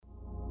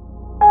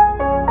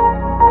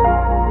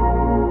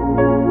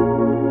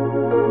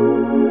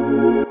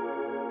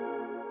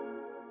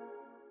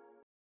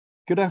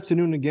Good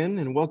afternoon again,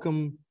 and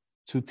welcome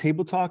to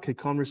Table Talk, a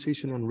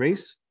conversation on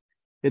race.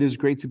 It is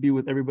great to be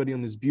with everybody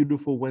on this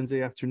beautiful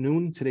Wednesday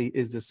afternoon. Today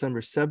is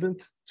December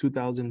 7th,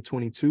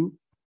 2022.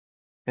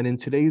 And in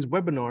today's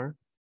webinar,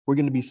 we're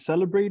going to be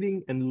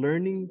celebrating and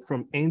learning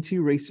from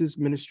anti-racist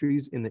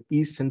ministries in the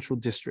East Central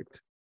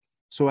District.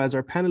 So as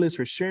our panelists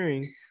are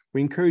sharing,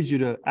 we encourage you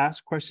to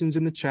ask questions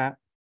in the chat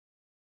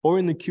or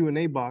in the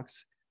Q&A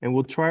box, and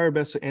we'll try our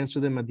best to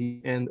answer them at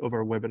the end of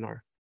our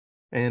webinar.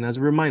 And as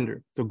a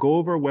reminder, the goal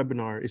of our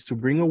webinar is to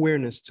bring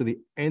awareness to the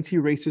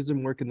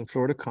anti-racism work in the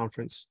Florida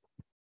Conference,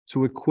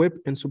 to equip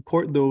and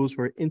support those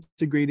who are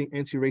integrating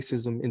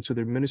anti-racism into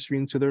their ministry,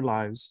 into their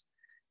lives.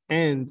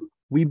 And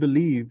we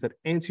believe that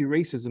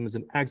anti-racism is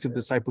an act of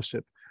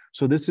discipleship.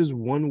 So this is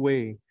one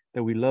way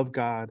that we love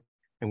God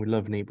and we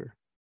love neighbor.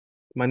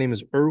 My name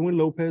is Erwin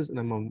Lopez, and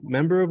I'm a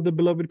member of the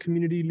Beloved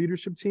Community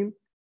Leadership Team,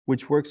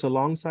 which works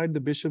alongside the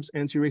Bishop's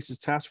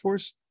Anti-Racist Task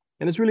Force.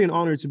 And it's really an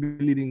honor to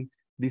be leading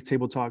these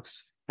table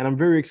talks. And I'm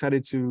very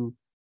excited to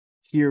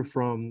hear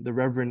from the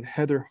Reverend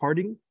Heather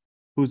Harding,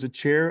 who's the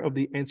chair of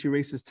the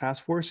Anti-Racist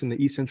Task Force in the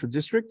East Central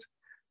District.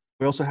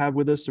 We also have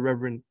with us the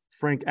Reverend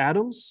Frank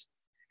Adams,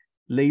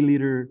 lay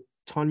leader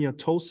Tanya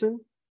Tolson,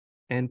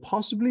 and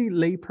possibly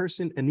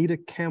layperson Anita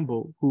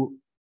Campbell, who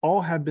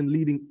all have been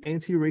leading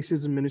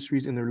anti-racism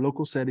ministries in their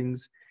local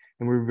settings,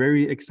 and we're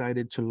very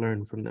excited to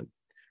learn from them.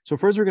 So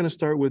first, we're going to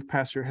start with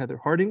Pastor Heather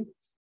Harding,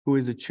 who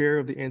is the chair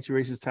of the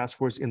Anti-Racist Task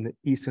Force in the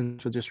East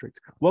Central District.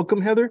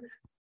 Welcome, Heather,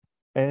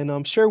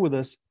 and share with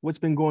us what's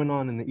been going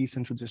on in the East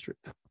Central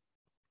District.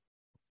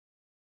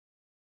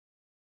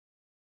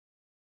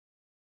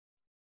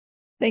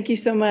 Thank you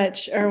so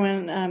much,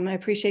 Erwin. I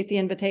appreciate the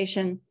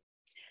invitation.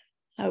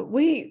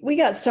 We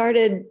got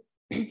started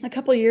a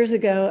couple of years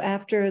ago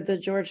after the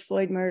George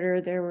Floyd murder.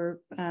 There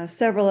were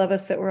several of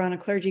us that were on a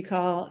clergy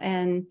call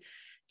and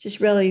just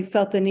really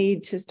felt the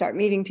need to start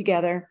meeting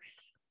together.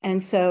 And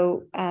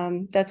so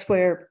that's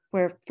where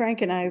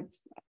Frank and I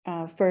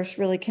first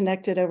really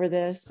connected over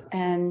this.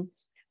 And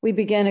we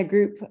began a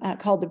group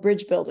called the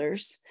Bridge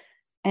Builders.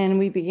 And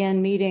we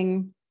began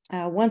meeting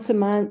once a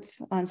month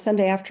on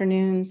Sunday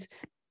afternoons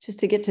just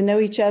to get to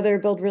know each other,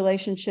 build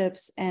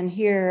relationships, and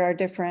hear our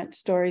different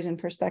stories and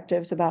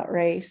perspectives about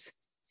race.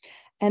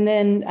 And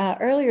then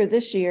earlier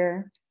this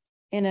year,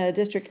 in a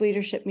district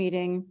leadership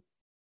meeting,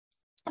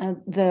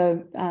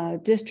 the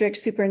district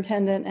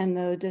superintendent and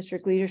the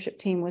district leadership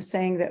team was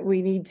saying that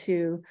we need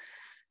to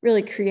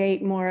really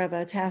create more of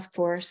a task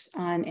force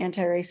on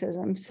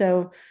anti-racism.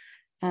 So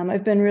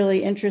I've been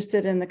really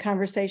interested in the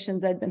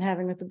conversations I'd been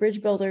having with the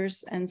Bridge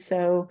Builders, and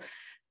so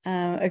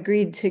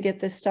agreed to get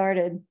this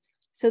started.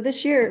 So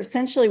this year,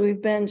 essentially,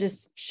 we've been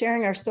just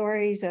sharing our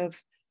stories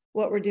of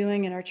what we're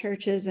doing in our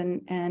churches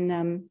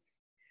and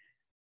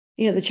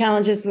you know, the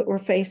challenges that we're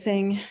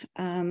facing.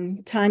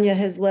 Tanya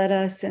has led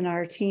us and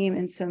our team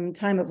in some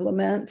time of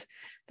lament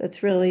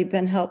that's really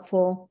been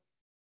helpful.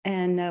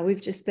 And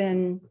we've just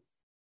been,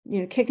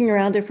 you know, kicking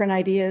around different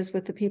ideas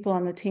with the people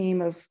on the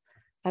team of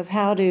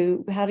how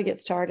to get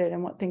started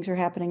and what things are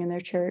happening in their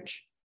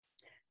church.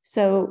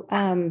 So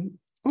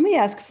let me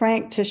ask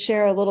Frank to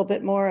share a little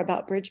bit more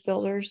about Bridge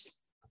Builders.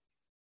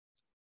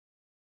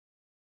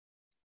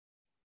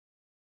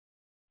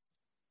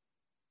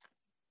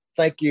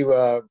 Thank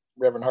you,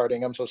 Reverend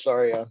Harding. I'm so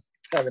sorry,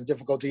 having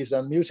difficulties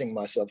unmuting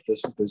myself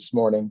this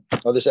morning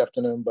or this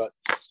afternoon, but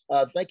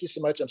thank you so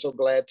much. I'm so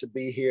glad to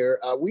be here.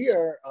 We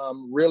are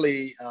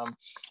really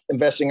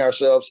investing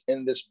ourselves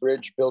in this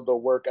bridge builder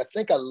work. I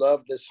think I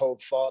love this whole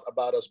thought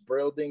about us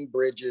building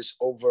bridges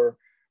over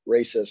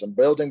racism,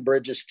 building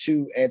bridges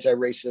to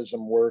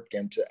anti-racism work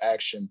and to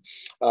action.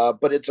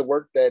 But it's a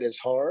work that is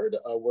hard,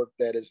 a work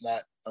that is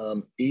not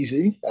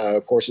easy.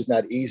 Of course, it's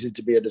not easy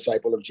to be a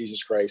disciple of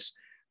Jesus Christ.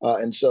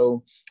 And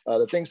so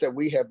the things that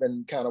we have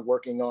been kind of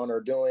working on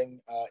or doing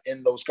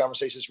in those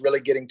conversations, really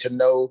getting to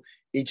know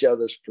each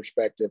other's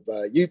perspective.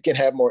 You can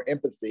have more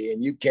empathy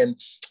and you can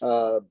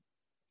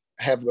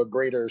have a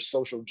greater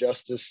social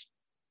justice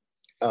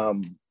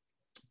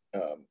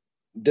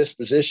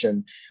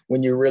disposition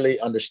when you really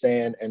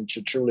understand and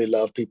to truly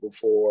love people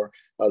for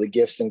the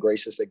gifts and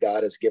graces that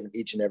God has given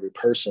each and every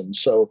person.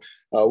 So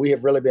we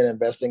have really been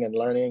investing in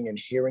learning and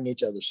hearing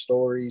each other's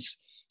stories.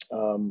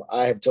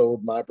 I have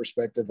told my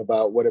perspective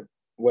about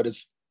what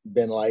it's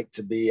been like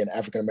to be an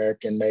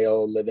African-American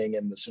male living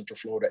in the Central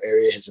Florida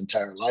area his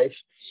entire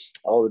life,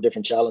 all the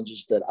different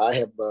challenges that I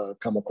have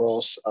come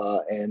across.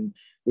 And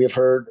we have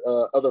heard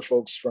other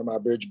folks from our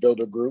Bridge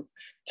Builder group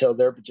tell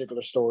their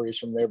particular stories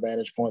from their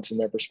vantage points and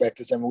their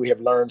perspectives. And we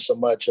have learned so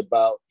much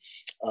about,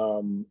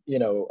 you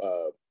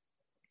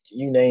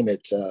name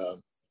it,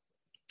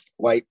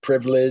 white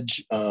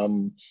privilege,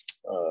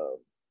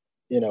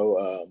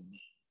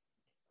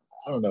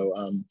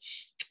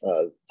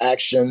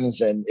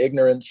 actions and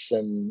ignorance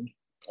and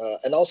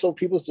also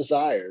people's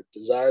desire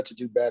to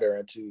do better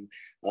and to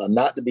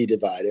not to be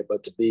divided,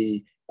 but to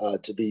be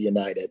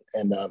united.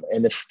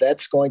 And if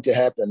that's going to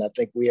happen, I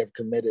think we have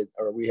committed,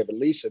 or we have at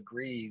least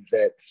agreed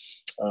that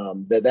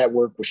that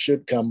work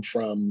should come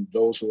from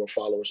those who are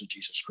followers of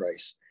Jesus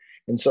Christ.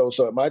 And so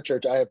at my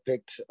church, I have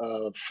picked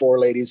 4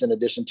 ladies in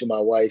addition to my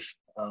wife.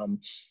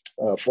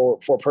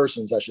 Four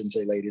persons, I shouldn't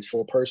say ladies,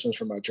 4 persons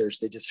from our church.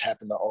 They just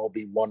happen to all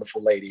be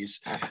wonderful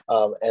ladies.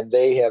 And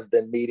they have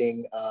been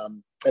meeting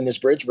in this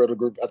Bridge Builder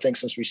group, I think,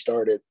 since we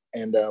started.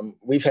 And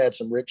we've had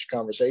some rich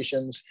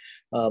conversations.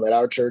 At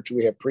our church,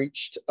 we have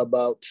preached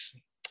about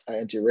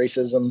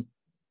anti-racism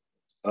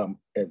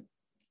and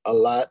a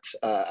lot.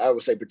 I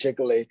would say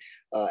particularly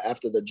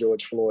after the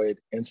George Floyd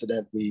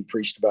incident, we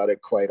preached about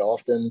it quite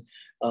often.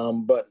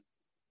 But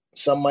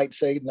some might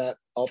say not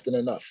often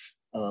enough.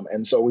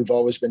 And so we've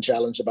always been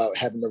challenged about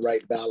having the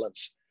right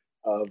balance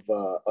of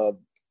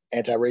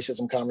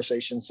anti-racism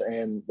conversations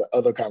and the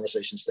other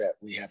conversations that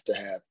we have to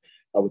have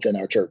within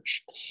our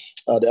church.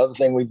 The other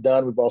thing we've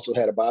done, we've also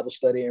had a Bible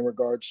study in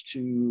regards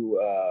to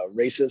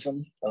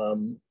racism.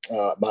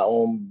 My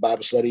own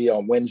Bible study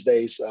on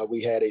Wednesdays,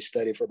 we had a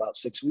study for about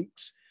 6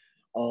 weeks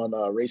on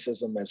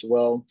racism as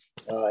well.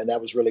 And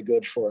that was really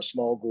good for a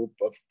small group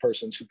of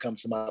persons who come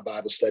to my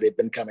Bible study. Have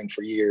been coming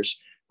for years.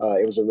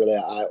 It was a really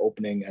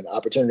eye-opening and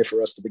opportunity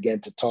for us to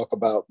begin to talk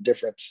about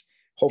difference,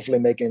 hopefully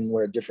making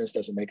where a difference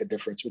doesn't make a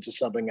difference, which is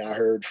something I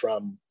heard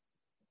from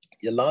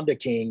Yolanda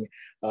King,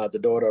 the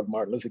daughter of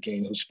Martin Luther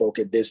King, who spoke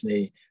at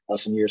Disney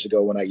some years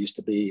ago when I used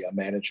to be a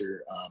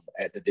manager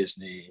at the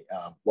Disney,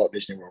 Walt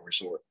Disney World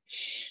Resort.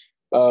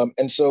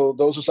 And so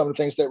those are some of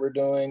the things that we're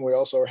doing. We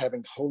also are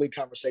having holy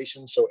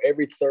conversations. So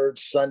every 3rd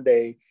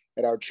Sunday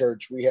at our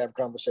church, we have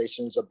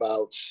conversations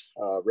about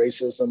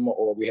racism,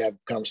 or we have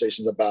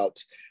conversations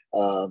about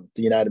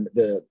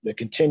the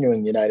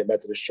continuing United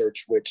Methodist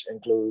Church, which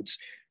includes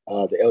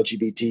the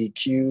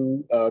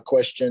LGBTQ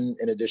question,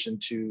 in addition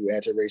to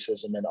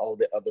anti-racism and all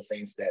the other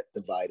things that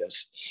divide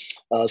us.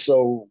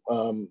 So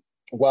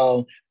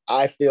while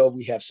I feel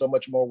we have so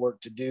much more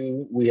work to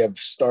do, we have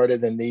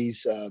started in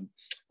these,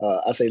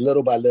 I say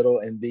little by little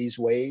in these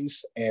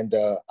ways. And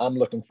I'm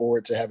looking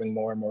forward to having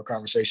more and more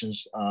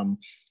conversations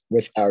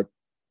with our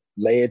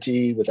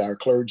laity, with our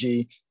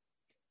clergy,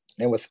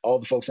 and with all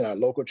the folks in our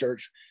local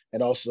church,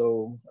 and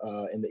also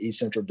in the East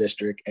Central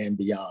District and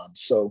beyond.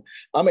 So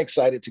I'm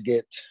excited to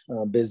get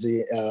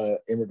busy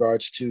in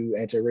regards to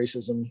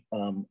anti-racism.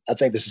 I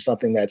think this is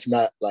something that's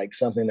not like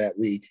something that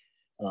we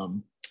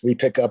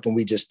pick up and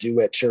we just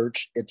do at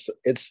church.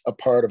 It's a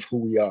part of who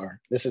we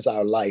are. This is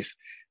our life,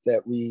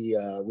 that we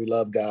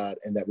love God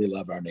and that we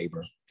love our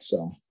neighbor.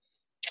 So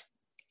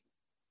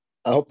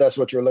I hope that's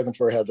what you're looking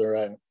for,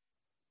 Heather.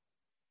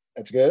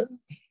 That's good.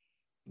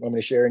 Want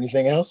me to share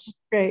anything else?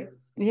 Great.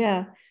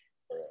 Yeah.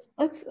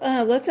 Let's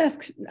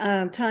ask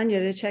Tanya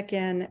to check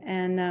in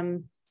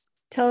and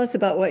tell us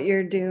about what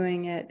you're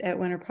doing at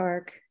Winter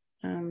Park.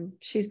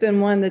 She's been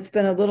one that's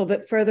been a little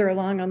bit further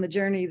along on the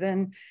journey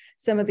than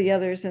some of the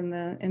others in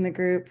the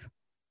group.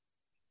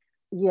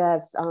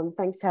 Yes.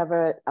 Thanks,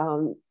 Heather.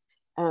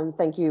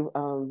 Thank you,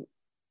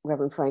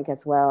 Reverend Frank,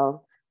 as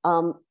well.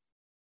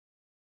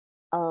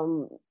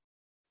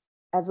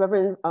 As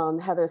Reverend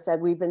Heather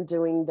said, we've been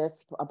doing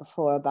this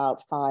for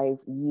about 5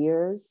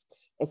 years.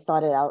 It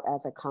started out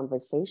as a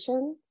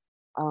conversation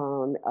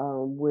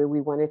where we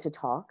wanted to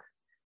talk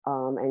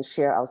and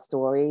share our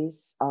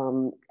stories.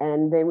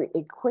 And then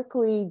it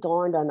quickly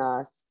dawned on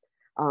us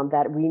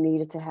that we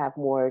needed to have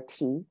more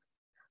teeth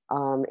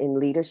in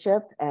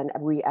leadership. And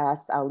we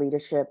asked our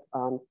leadership,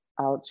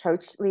 our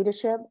church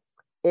leadership,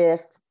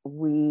 if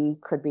we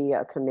could be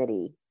a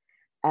committee.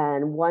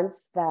 And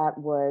once that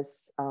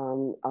was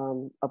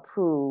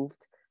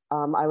approved,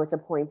 I was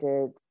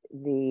appointed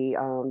the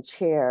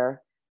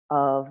chair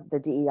of the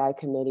DEI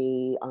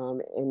committee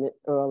in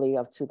early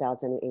of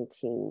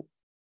 2018.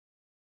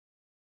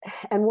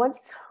 And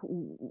once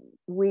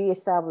we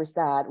established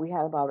that, we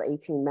had about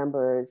 18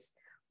 members,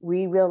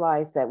 we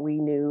realized that we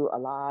knew a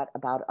lot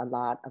about a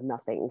lot of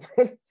nothing.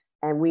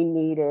 And we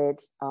needed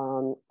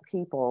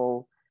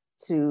people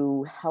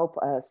to help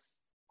us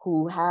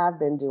who have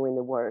been doing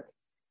the work.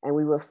 And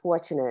we were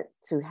fortunate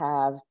to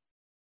have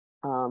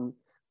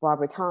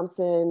Barbara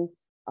Thompson,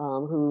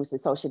 who's the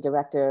Associate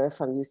Director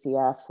from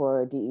UCF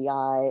for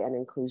DEI and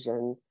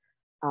Inclusion,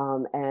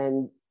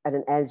 and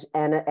an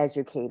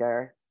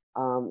educator.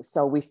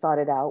 So we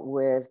started out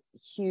with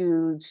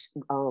huge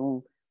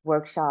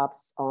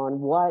workshops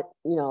on what,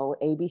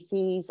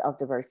 ABCs of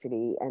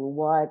diversity and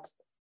what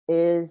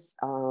is,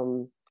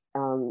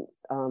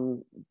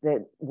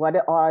 what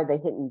are the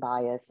hidden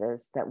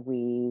biases that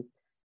we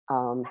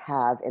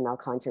have in our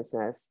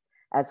consciousness,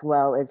 as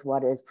well as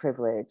what is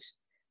privilege.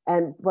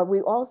 But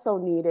we also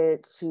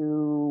needed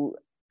to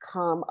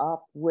come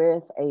up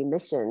with a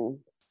mission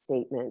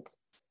statement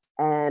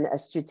and a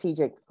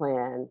strategic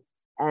plan,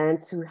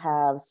 and to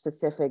have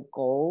specific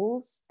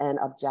goals and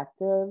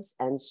objectives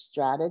and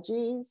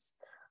strategies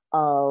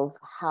of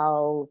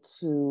how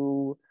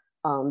to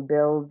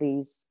build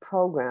these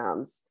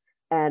programs.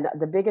 And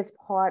the biggest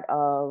part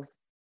of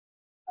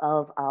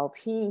our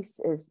piece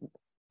is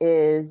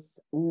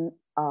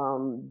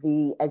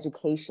the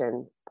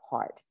education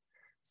part.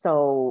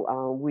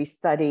 So we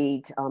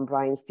studied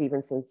Brian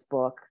Stevenson's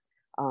book,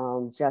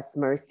 Just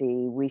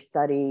Mercy. We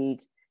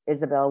studied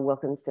Isabel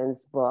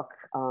Wilkinson's book,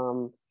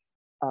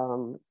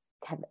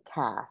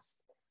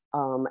 cast.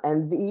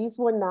 And these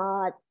were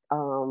not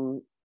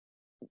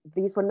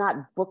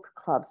book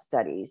club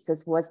studies.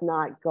 This was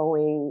not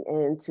going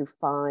in to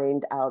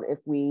find out if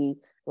we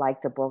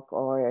liked a book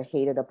or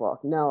hated a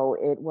book. No,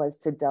 it was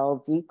to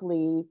delve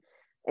deeply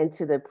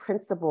into the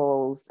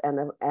principles and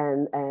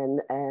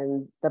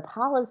the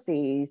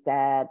policies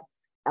that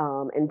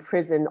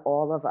imprison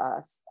all of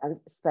us,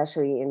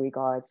 especially in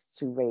regards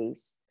to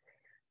race.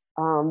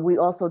 We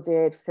also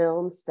did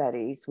film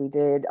studies. We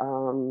did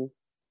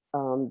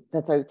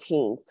The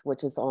 13th,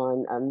 which is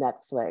on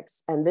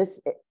Netflix. And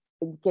this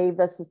gave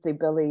us the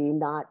ability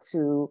not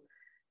to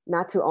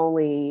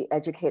only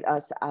educate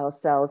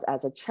ourselves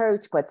as a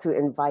church, but to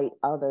invite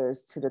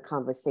others to the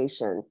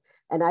conversation.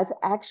 And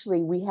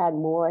we had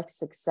more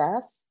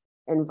success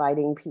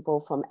inviting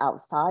people from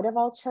outside of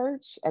our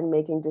church and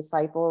making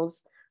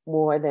disciples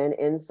more than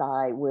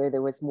inside, where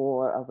there was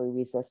more of a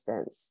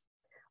resistance.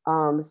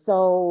 And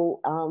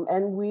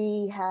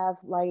we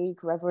have,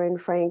 like Reverend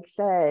Frank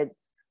said,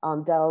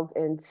 delved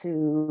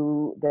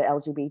into the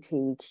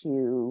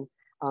LGBTQ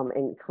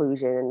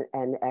inclusion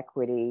and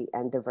equity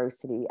and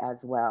diversity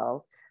as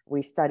well.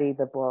 We studied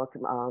the book,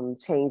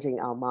 Changing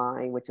Our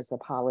Mind, which is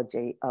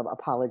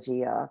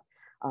Apologia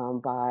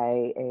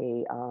by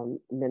a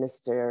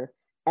minister.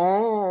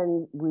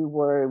 And we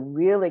were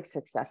really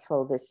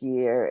successful this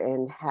year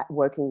in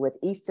working with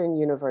Eastern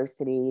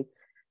University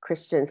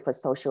Christians for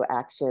Social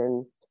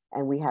Action.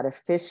 And we had a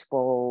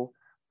fishbowl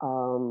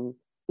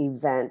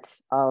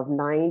event of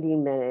 90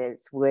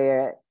 minutes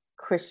where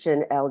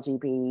Christian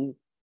LGBTQIA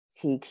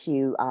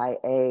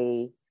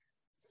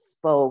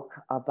spoke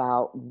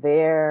about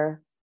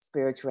their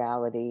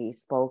spirituality,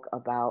 spoke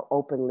about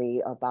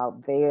openly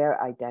about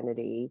their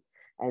identity,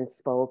 and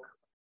spoke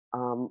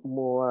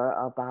more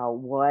about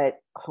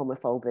what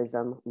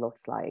homophobism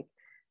looks like.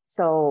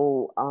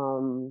 So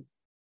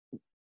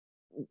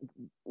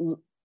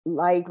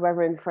like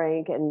Reverend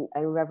Frank and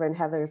Reverend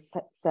Heather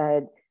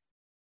said,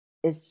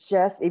 it's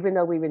just, even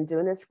though we've been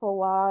doing this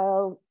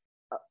for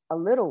a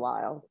little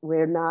while,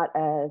 we're not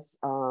as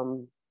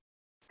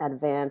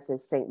advanced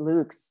as St.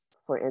 Luke's,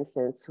 for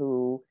instance,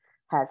 who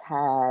has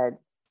had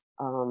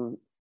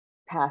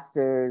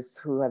pastors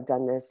who have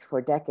done this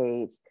for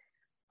decades.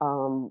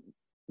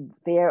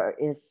 There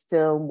is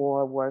still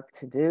more work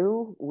to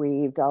do.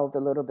 We've delved a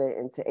little bit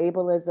into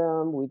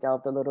ableism. We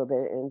delved a little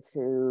bit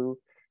into,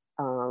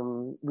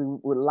 we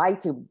would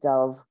like to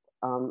delve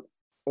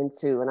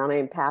into, and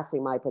I'm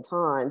passing my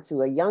baton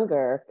to a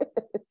younger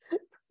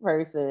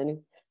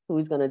person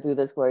who's going to do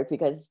this work,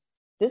 because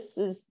this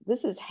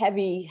is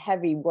heavy,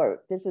 heavy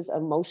work. This is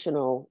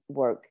emotional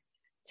work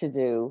to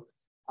do.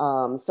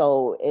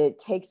 So it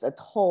takes a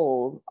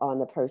toll on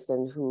the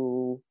person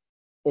who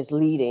is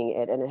leading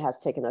it, and it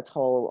has taken a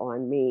toll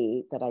on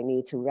me that I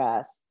need to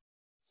rest.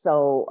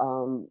 So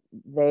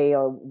they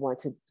want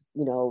to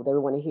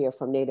hear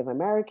from Native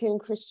American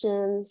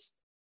Christians.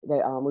 We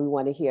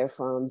want to hear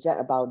from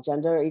about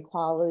gender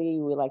equality.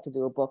 We like to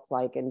do a book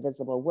like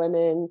Invisible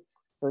Women,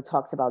 that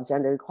talks about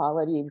gender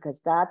equality,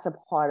 because that's a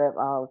part of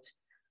our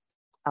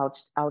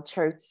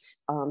church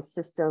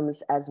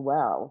systems as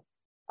well,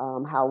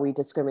 how we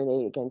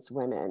discriminate against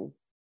women.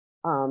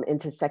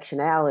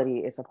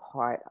 Intersectionality is a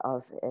part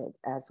of it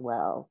as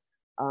well.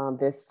 We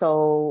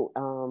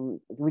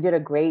did a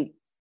great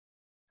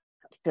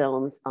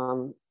films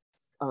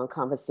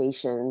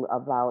conversation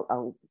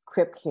about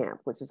Crip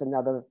Camp, which is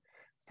another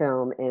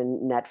film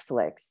in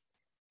Netflix.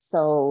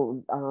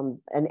 So,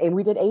 and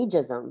we did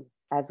ageism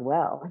as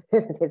well.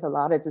 There's a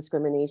lot of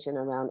discrimination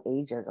around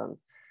ageism.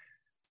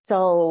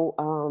 So,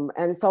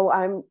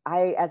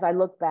 as I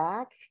look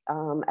back,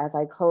 as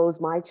I close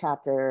my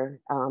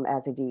chapter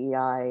as a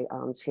DEI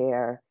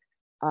chair,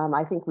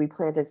 I think we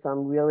planted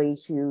some really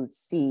huge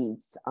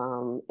seeds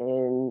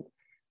in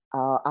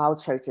our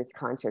church's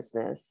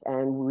consciousness,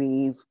 and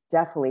we've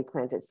definitely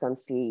planted some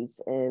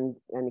seeds in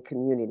the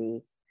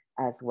community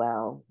as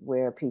well,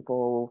 where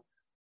people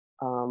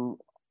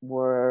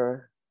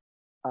were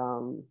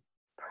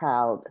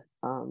proud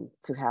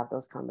to have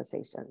those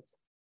conversations.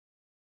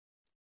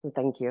 So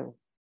thank you.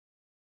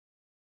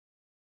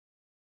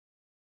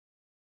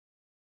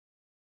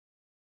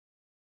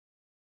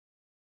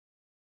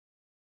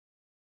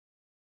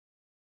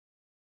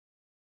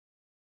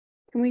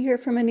 Can we hear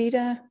from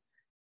Anita?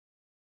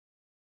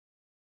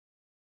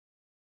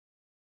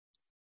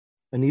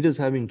 Anita's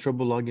having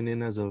trouble logging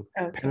in as a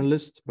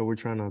panelist, but we're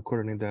trying to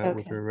coordinate that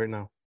with her right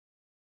now.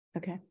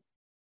 Okay.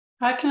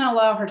 I can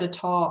allow her to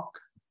talk.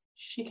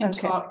 She can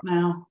talk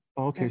now.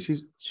 Oh, okay,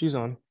 she's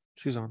on.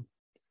 She's on.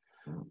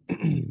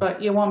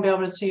 But you won't be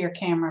able to see her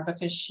camera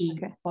because she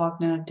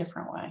logged in a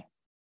different way.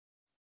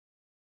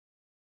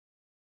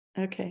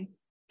 Okay.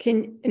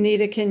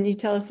 Anita, can you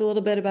tell us a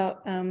little bit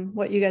about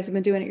what you guys have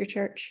been doing at your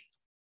church?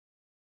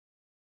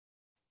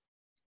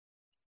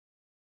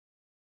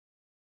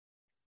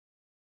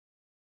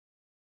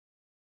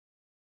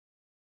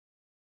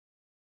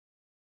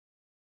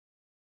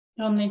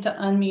 You'll need to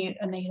unmute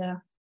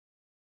Anita.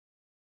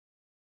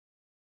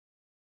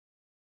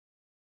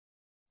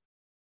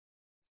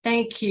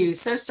 Thank you.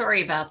 So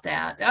sorry about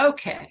that.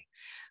 Okay.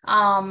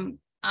 I'm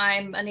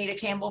Anita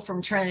Campbell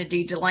from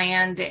Trinity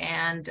DeLand,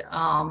 and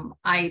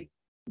I,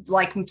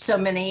 like so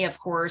many, of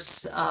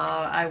course,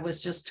 I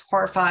was just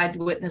horrified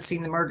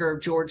witnessing the murder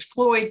of George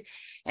Floyd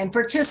and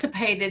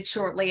participated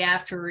shortly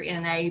after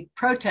in a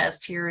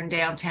protest here in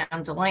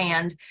downtown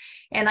DeLand.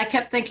 And I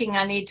kept thinking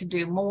I need to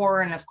do more.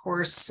 And of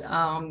course,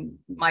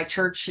 my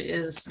church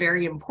is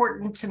very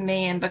important to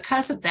me. And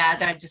because of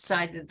that, I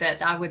decided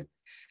that I would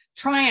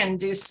try and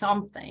do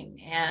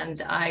something.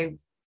 And I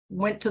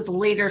went to the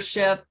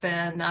leadership,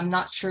 and I'm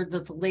not sure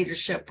that the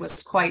leadership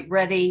was quite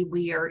ready.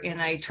 We are in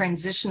a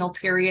transitional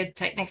period.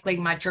 Technically,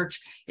 my church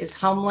is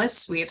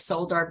homeless. We have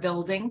sold our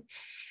building.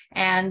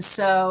 And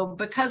so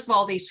because of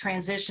all these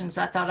transitions,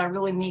 I thought I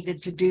really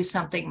needed to do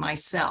something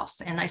myself.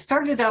 And I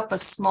started up a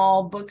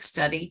small book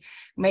study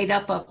made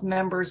up of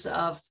members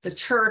of the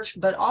church,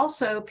 but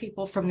also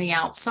people from the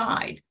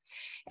outside.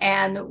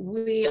 And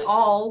we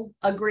all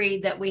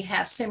agreed that we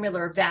have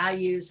similar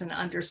values and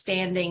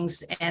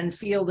understandings and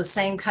feel the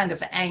same kind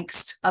of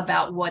angst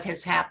about what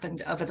has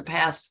happened over the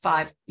past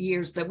 5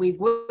 years that we've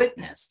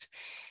witnessed.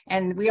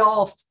 And we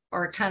all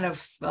are kind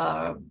of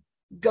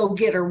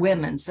go-getter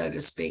women, so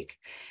to speak.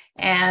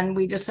 And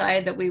we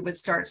decided that we would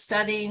start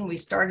studying. We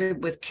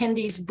started with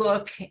Kendi's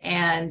book,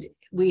 and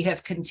we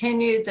have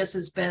continued. This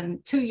has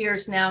been 2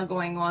 years now,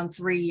 going on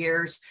 3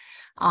 years.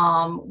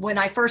 When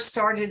I first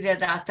started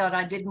it, I thought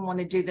I didn't want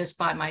to do this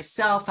by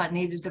myself. I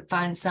needed to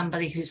find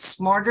somebody who's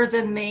smarter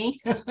than me.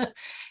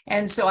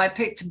 And so I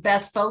picked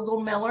Beth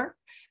Fogelmiller.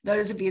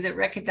 Those of you that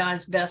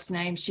recognize Beth's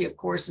name, she, of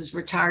course, is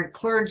retired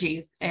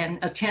clergy and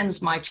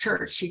attends my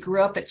church. She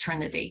grew up at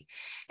Trinity.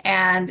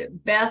 And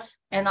Beth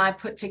and I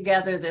put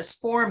together this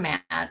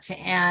format,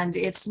 and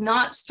it's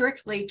not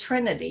strictly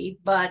Trinity,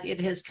 but it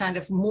has kind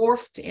of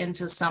morphed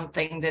into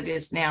something that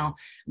is now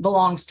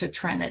belongs to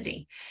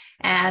Trinity.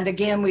 And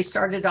again, we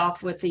started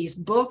off with these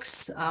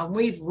books.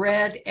 We've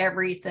read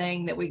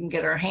everything that we can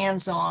get our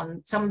hands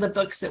on. Some of the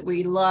books that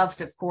we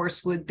loved, of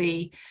course, would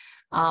be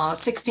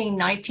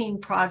 1619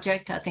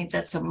 Project. I think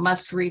that's a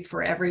must read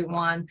for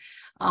everyone.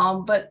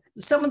 But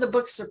some of the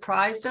books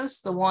surprised us.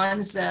 The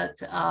ones that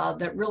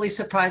really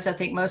surprised, I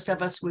think, most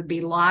of us would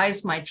be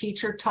Lies My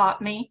Teacher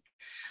Taught Me.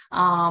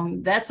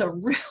 That's a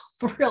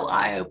real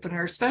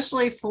eye-opener,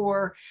 especially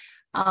for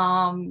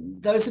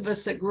those of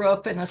us that grew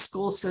up in a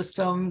school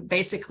system,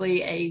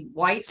 basically a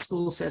white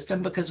school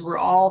system, because we're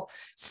all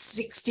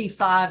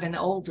 65 and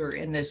older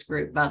in this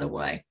group, by the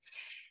way.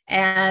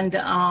 And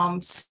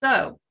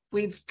so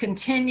we've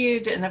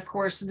continued. And of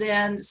course,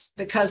 then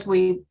because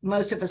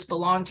most of us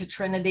belong to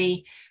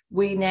Trinity,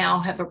 we now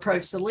have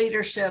approached the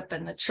leadership,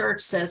 and the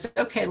church says,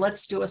 okay,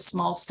 let's do a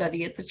small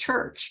study at the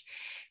church.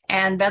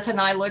 And Beth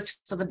and I looked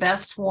for the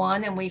best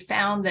one, and we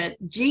found that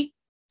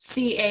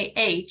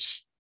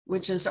GCAH,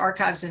 which is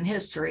Archives and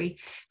History,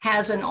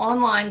 has an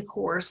online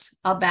course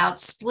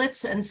about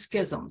splits and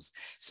schisms.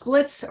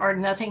 Splits are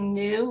nothing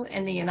new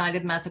in the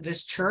United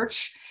Methodist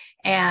Church,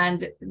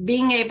 and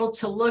being able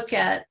to look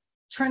at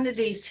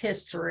Trinity's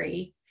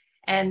history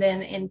and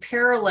then in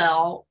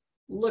parallel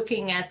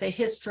looking at the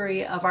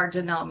history of our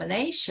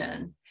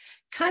denomination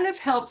kind of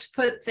helped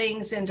put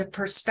things into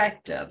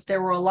perspective.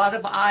 There were a lot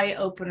of eye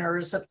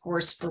openers, of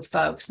course, for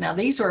folks. Now,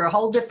 these were a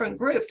whole different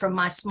group from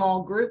my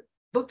small group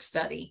book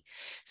study.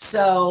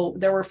 So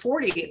there were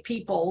 40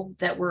 people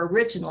that were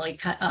originally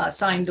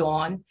signed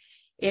on.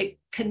 It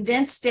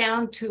condensed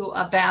down to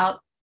about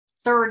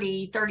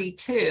 30,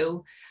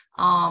 32.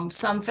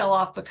 Some fell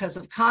off because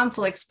of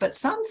conflicts, but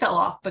some fell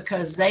off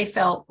because they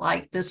felt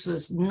like this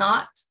was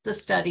not the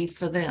study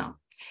for them.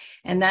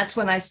 And that's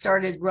when I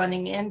started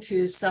running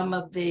into some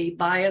of the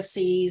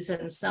biases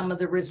and some of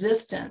the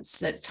resistance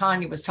that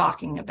Tanya was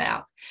talking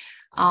about.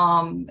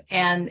 And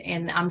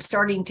I'm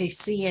starting to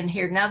see in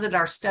here, now that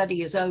our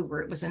study is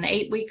over, it was an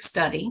 8-week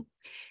study.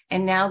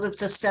 And now that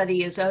the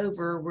study is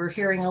over, we're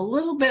hearing a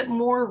little bit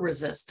more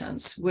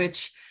resistance,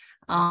 which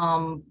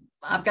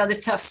I've got a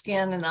tough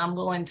skin and I'm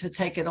willing to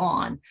take it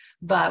on.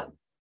 But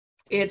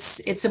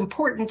it's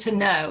important to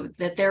know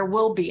that there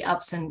will be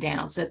ups and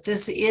downs, that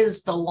this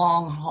is the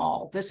long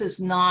haul. This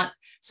is not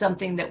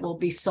something that will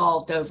be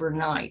solved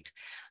overnight.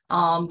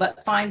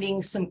 But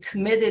finding some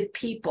committed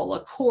people,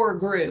 a core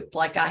group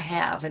like I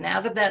have, and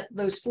out of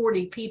those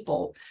 40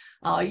 people,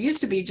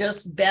 used to be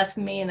just Beth,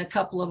 me, and a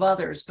couple of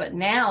others, but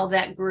now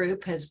that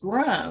group has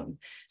grown.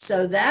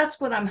 So that's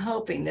what I'm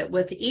hoping, that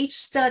with each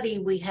study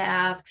we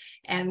have,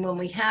 and when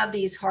we have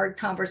these hard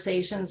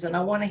conversations, and I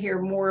want to hear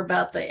more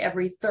about the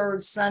every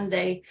third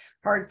Sunday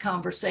hard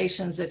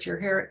conversations that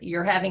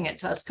you're having at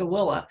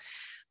Tuscaloosa.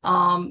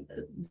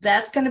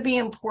 That's going to be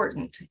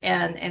important.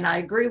 And I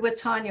agree with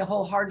Tanya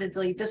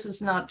wholeheartedly. This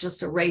is not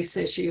just a race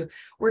issue.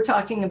 We're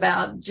talking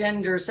about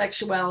gender,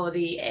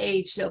 sexuality,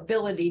 age,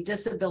 ability,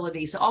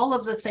 disabilities, all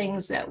of the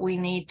things that we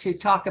need to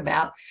talk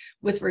about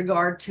with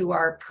regard to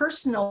our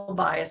personal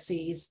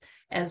biases,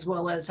 as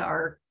well as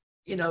our,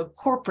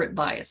 corporate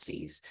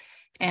biases.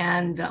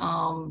 And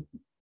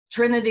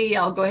Trinity,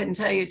 I'll go ahead and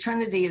tell you,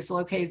 Trinity is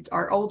located,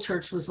 our old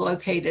church was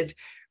located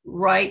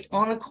right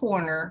on a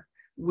corner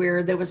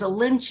where there was a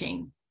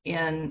lynching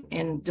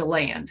in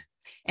DeLand.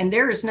 And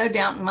there is no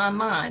doubt in my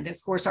mind,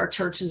 of course, our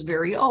church is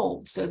very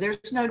old. So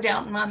there's no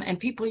doubt in my mind, and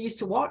people used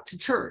to walk to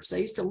church.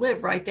 They used to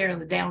live right there in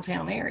the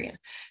downtown area.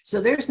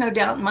 So there's no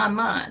doubt in my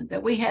mind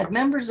that we had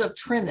members of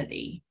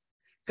Trinity,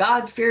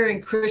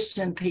 God-fearing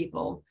Christian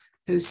people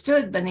who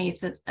stood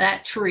beneath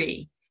that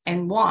tree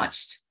and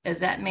watched as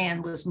that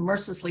man was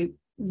mercilessly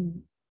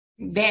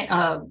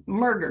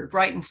murdered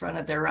right in front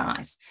of their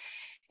eyes.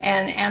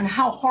 And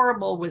how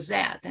horrible was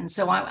that? And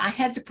so I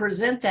had to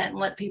present that and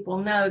let people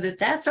know that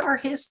that's our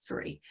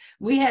history.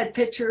 We had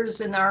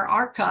pictures in our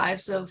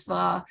archives of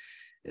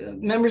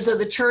members of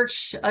the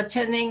church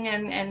attending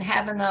and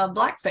having a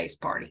blackface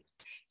party.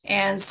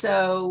 And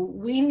so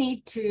we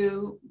need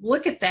to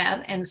look at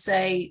that and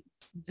say,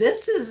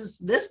 this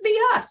be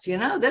us,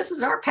 this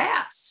is our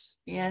past.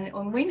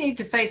 And we need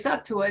to face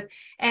up to it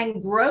and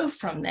grow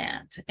from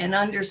that and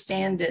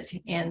understand it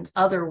in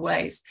other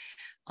ways.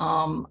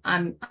 I'm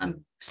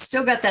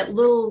still got that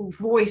little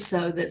voice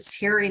though that's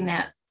hearing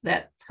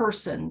that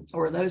person,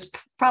 or those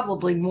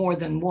probably more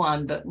than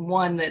one, but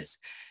one that's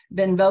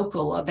been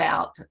vocal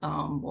about,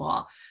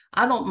 well,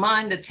 I don't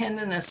mind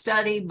attending a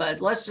study,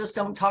 but let's just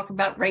don't talk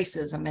about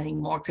racism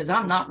anymore because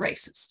I'm not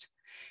racist.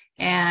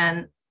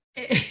 And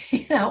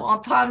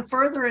upon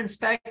further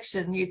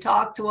inspection, you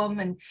talk to them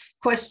and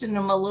question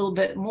them a little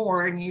bit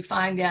more, and you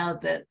find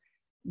out that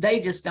they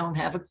just don't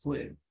have a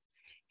clue.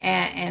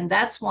 And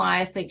that's why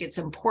I think it's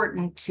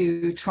important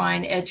to try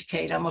and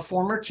educate. I'm a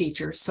former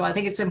teacher, so I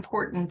think it's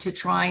important to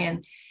try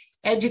and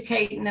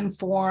educate and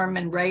inform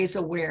and raise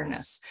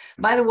awareness.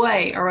 By the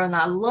way, Aaron,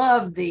 I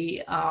love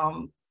the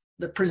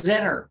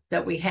presenter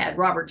that we had,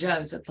 Robert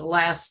Jones, at the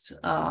last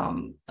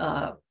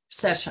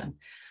session.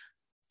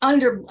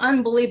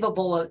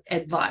 Unbelievable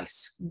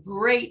advice,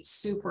 great,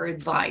 super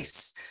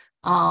advice.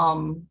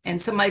 And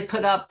somebody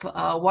put up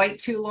White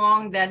Too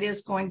Long. That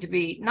is going to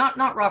be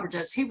not Robert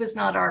Jones. He was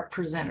not our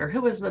presenter.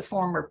 Who was the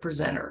former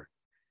presenter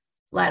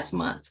last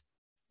month?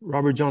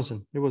 Robert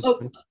Johnson. It was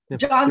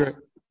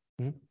Johnson.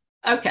 Right.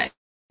 Okay.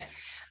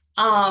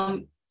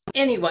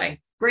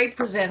 Anyway, great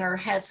presenter,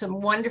 had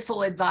some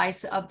wonderful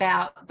advice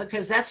about,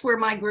 because that's where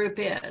my group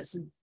is.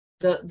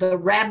 The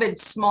rabid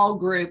small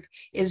group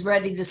is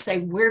ready to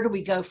say, where do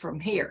we go from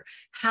here?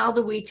 How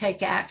do we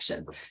take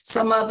action?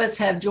 Some of us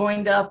have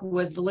joined up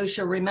with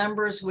Volusia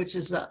Remembers, which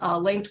is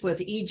linked with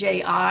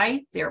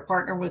EJI. They're a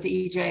partner with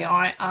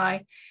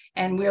EJI,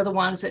 and we're the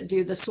ones that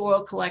do the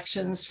soil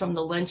collections from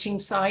the lynching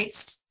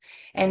sites.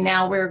 And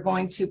now we're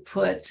going to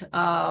put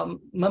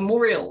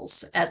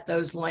memorials at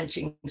those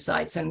lynching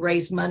sites and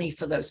raise money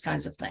for those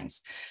kinds of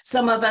things.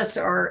 Some of us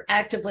are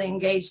actively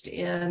engaged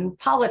in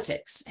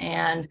politics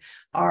and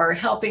are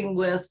helping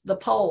with the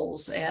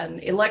polls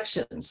and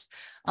elections.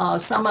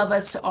 Some of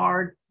us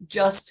are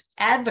just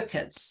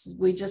advocates.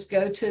 We just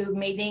go to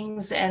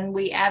meetings and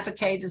we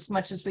advocate as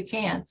much as we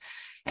can.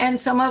 And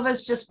some of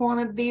us just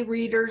want to be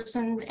readers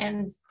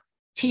and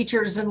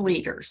teachers and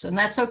leaders. And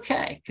that's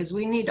okay, because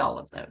we need all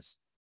of those.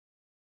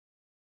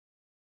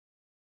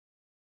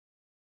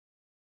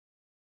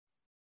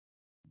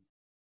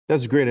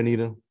 That's great,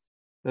 Anita.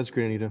 That's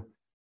great, Anita.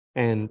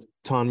 And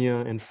Tanya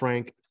and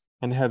Frank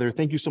and Heather,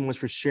 thank you so much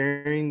for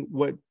sharing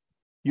what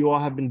you all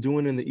have been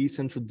doing in the East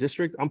Central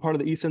District. I'm part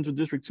of the East Central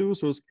District too,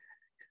 so it's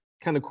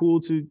kind of cool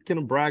to kind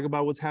of brag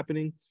about what's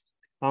happening.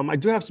 I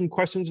do have some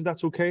questions, if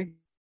that's okay,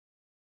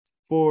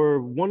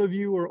 for one of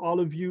you or all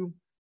of you.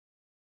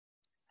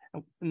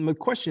 And the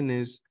question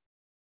is,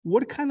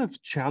 what kind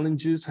of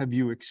challenges have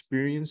you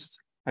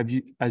experienced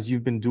as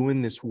you've been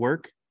doing this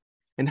work?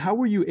 And how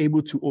were you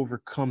able to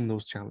overcome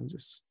those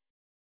challenges?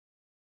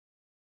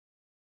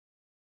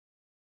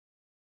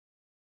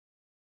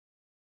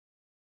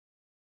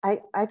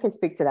 I can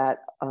speak to that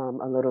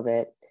a little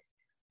bit.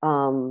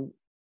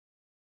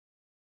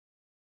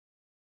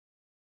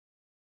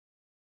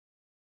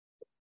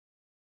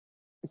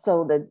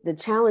 So the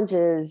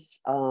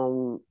challenges,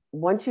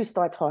 once you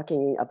start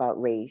talking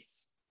about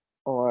race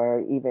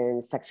or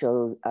even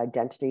sexual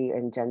identity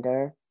and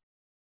gender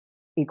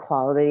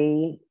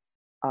equality,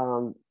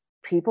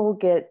 people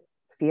get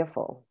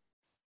fearful,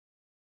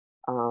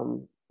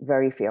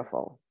 very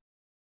fearful.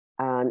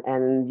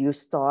 And you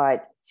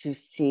start to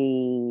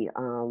see,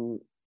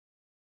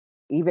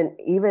 you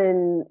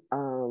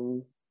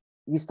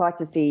start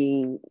to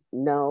see,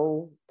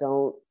 no,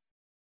 don't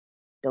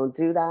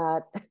do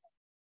that.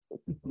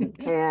 You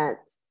can't.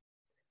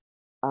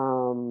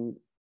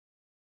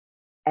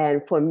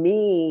 And for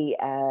me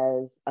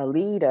as a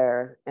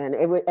leader, and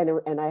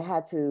I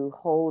had to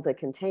hold a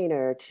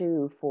container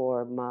too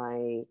for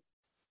my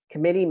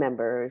committee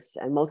members,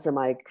 and most of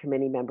my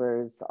committee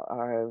members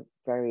are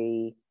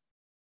very,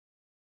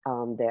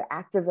 they're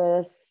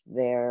activists,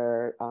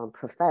 they're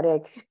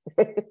prophetic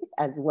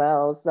as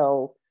well.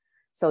 So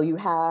you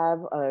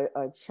have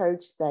a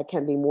church that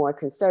can be more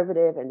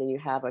conservative, and then you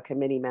have a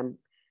committee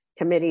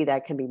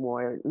that can be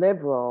more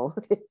liberal,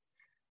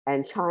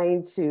 and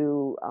trying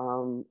to,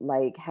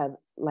 like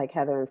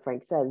Heather and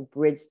Frank says,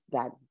 bridge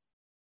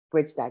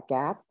that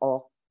gap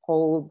or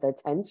hold the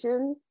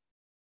tension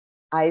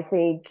I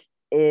think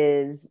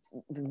is,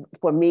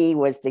 for me,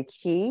 was the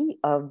key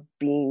of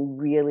being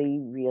really,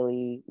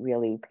 really,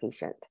 really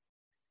patient.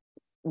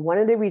 One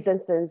of the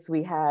resistance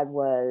we had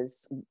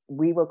was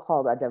we were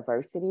called a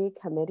diversity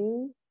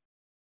committee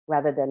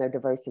rather than a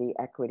diversity,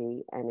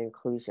 equity, and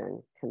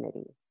inclusion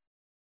committee.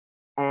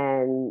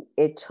 And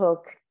it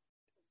took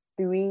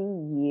 3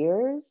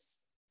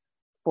 years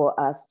for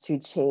us to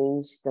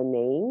change the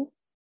name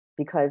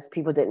because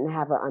people didn't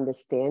have an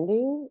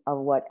understanding of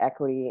what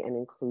equity and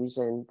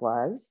inclusion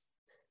was.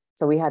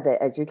 So we had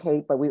to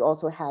educate, but we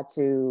also had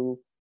to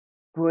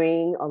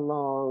bring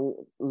along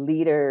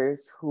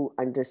leaders who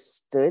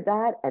understood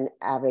that and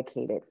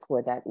advocated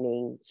for that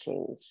name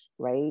change,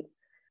 right?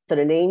 So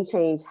the name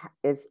change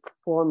is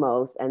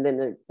foremost, and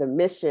then the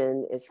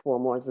mission is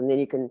foremost, and then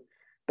you can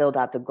build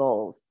out the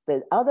goals.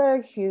 The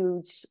other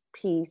huge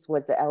piece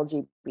was the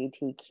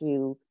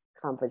LGBTQ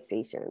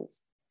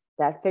conversations.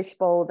 That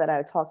fishbowl that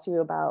I talked to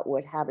you about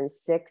with having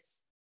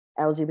 6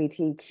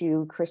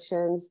 LGBTQ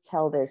Christians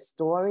tell their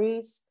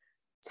stories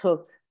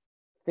took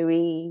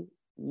 3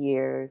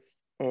 years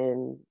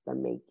in the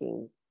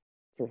making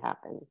to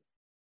happen.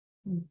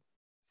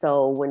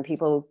 So when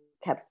people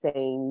kept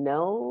saying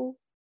no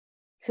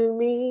to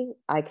me,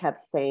 I kept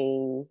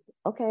saying,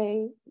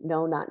 okay,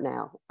 no, not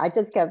now. I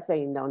just kept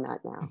saying, no, not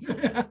now.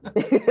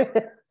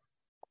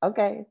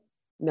 Okay,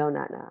 no,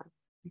 not now.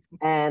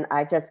 And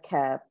I just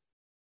kept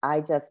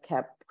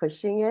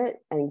pushing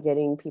it and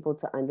getting people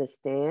to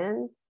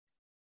understand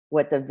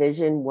what the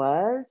vision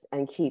was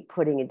and keep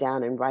putting it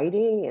down in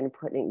writing and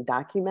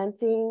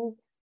documenting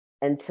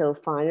until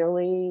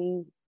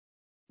finally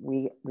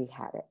we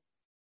had it.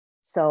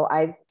 So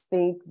I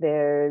think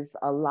there's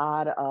a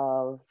lot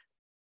of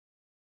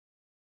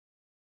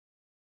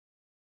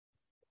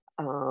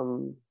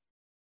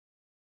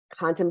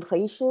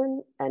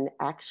contemplation and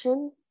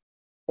action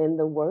in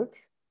the work.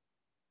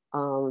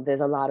 There's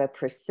a lot of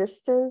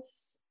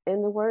persistence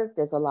in the work.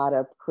 There's a lot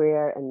of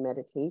prayer and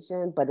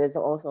meditation, but there's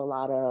also a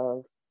lot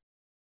of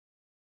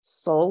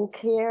soul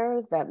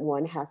care that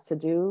one has to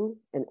do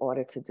in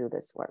order to do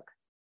this work.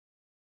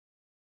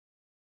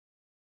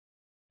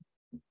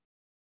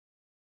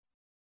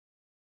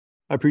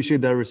 I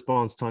appreciate that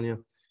response, Tanya.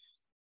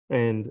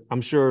 And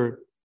I'm sure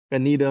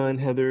Anita and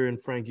Heather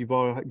and Frank, you've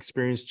all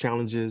experienced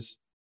challenges,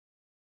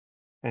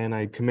 and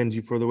I commend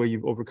you for the way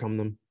you've overcome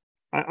them.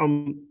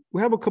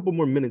 We have a couple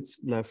more minutes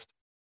left,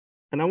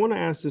 and I want to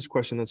ask this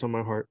question that's on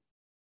my heart.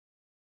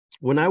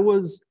 When I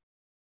was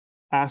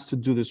asked to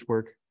do this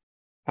work,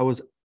 I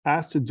was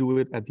asked to do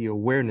it at the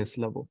awareness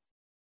level.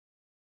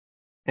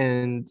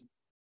 And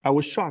I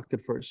was shocked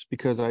at first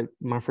because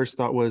my first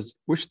thought was,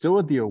 we're still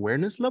at the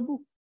awareness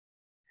level?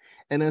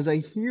 And as I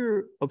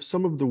hear of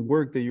some of the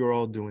work that you're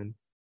all doing,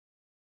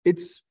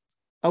 it's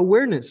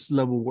awareness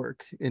level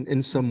work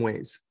in some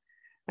ways.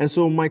 And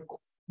so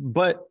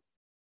but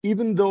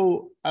even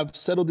though I've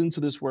settled into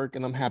this work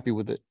and I'm happy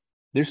with it,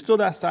 there's still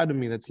that side of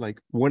me that's like,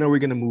 when are we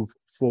going to move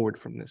forward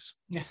from this?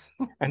 Yeah.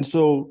 And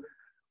so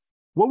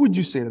what would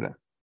you say to that?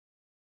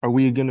 Are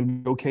we going to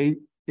be okay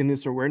in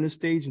this awareness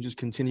stage and just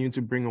continue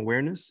to bring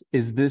awareness?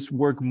 Is this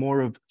work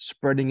more of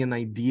spreading an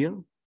idea?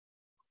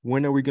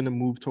 When are we going to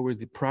move towards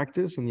the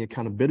practice and the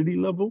accountability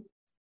level?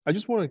 I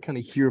just want to kind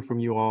of hear from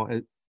you all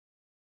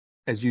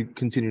as you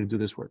continue to do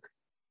this work.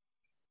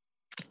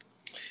 I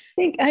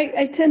think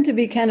I tend to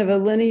be kind of a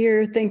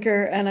linear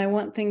thinker, and I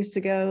want things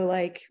to go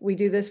like we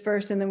do this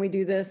first and then we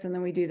do this and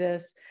then we do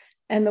this.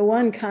 And the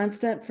one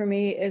constant for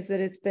me is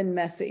that it's been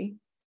messy,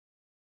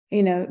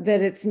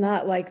 that it's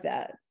not like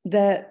that,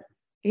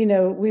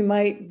 we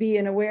might be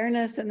in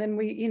awareness and then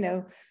we,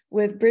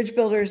 with Bridge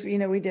Builders,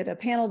 we did a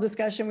panel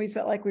discussion. We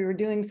felt like we were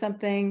doing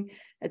something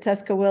at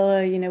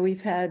Tuscaloosa.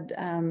 We've had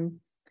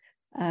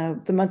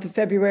the month of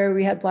February,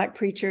 we had Black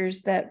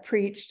preachers that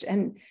preached,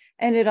 and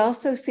it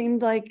also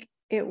seemed like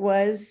it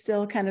was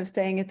still kind of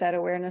staying at that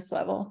awareness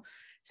level.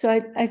 So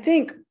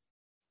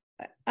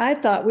I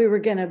thought we were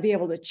going to be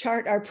able to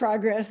chart our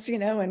progress,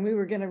 and we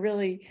were going to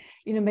really,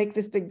 make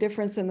this big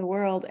difference in the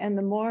world. And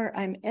the more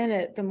I'm in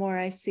it, the more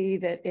I see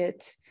that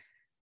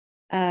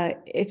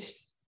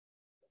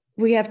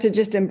we have to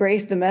just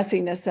embrace the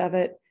messiness of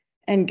it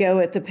and go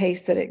at the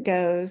pace that it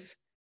goes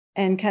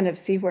and kind of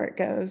see where it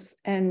goes.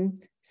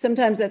 And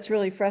sometimes that's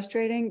really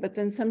frustrating, but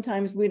then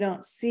sometimes we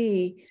don't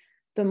see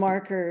the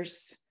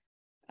markers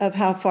of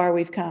how far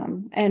we've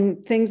come.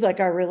 And things like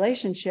our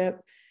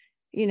relationship,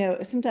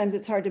 sometimes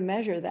it's hard to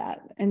measure that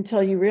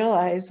until you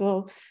realize,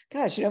 well,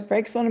 gosh,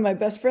 Frank's one of my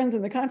best friends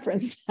in the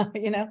conference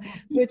now,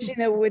 which,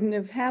 wouldn't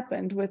have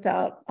happened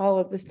without all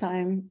of this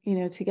time,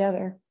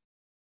 together.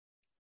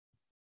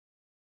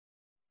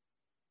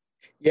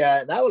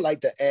 Yeah, and I would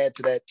like to add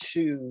to that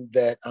too,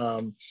 that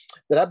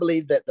I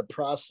believe that the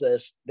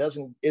process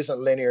isn't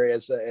linear,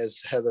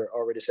 as Heather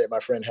already said. My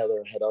friend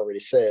Heather had already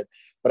said,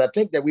 but I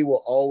think that we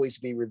will always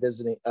be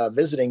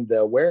visiting the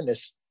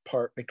awareness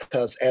part,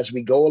 because as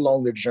we go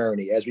along the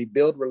journey, as we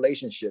build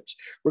relationships,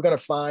 we're going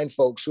to find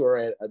folks who are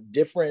at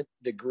different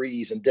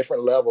degrees and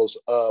different levels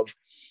of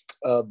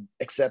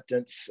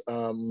acceptance,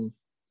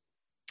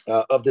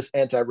 of this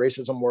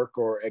anti-racism work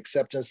or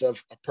acceptance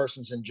of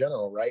persons in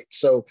general, right?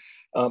 So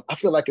I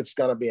feel like it's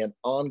going to be an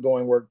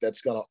ongoing work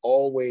that's going to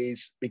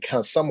always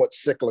become somewhat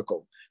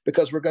cyclical,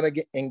 because we're going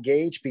to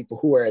engage people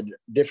who are at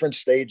different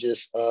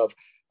stages of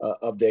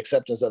the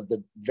acceptance of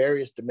the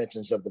various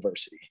dimensions of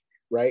diversity,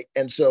 right?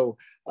 And so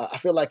I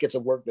feel like it's a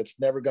work that's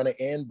never going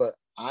to end, but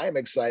I'm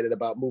excited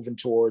about moving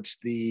towards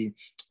the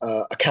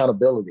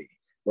accountability,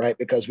 right?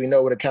 Because we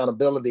know with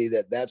accountability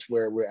that's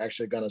where we're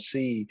actually going to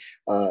see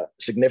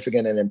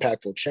significant and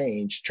impactful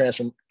change,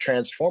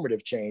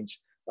 transformative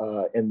change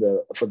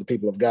for the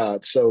people of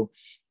God. So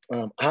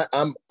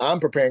I'm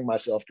preparing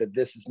myself that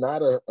this is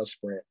not a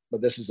sprint,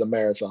 but this is a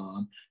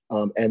marathon,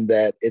 and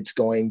that it's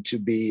going to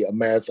be a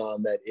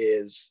marathon that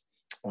is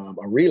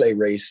a relay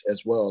race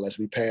as well, as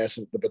we pass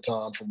the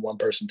baton from one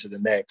person to the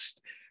next.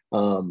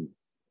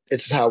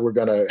 It's how we're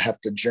going to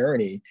have to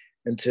journey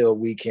until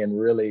we can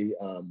really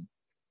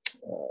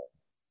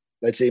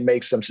let's say,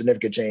 make some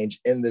significant change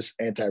in this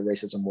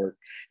anti-racism work.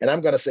 And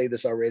I'm going to say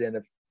this already, and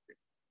if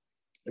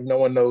no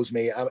one knows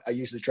me, I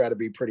usually try to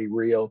be pretty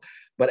real,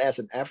 but as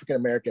an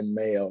African-American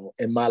male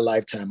in my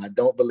lifetime, I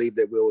don't believe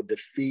that we will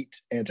defeat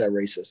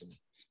anti-racism,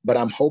 but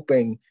I'm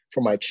hoping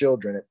for my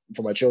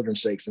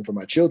children's sakes and for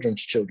my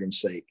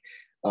children's sake,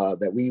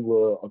 that we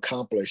will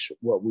accomplish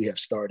what we have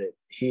started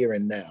here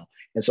and now.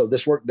 And so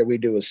this work that we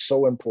do is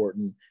so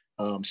important,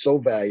 so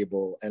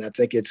valuable, and I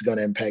think it's going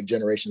to impact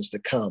generations to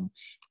come.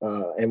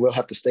 And we'll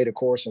have to stay the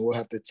course, and we'll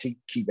have to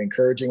keep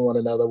encouraging one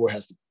another. We'll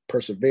have to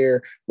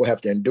persevere. We'll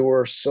have to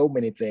endure so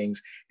many things.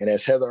 And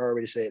as Heather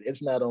already said,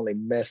 it's not only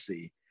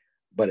messy,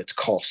 but it's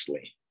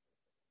costly.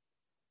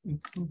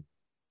 Mm-hmm.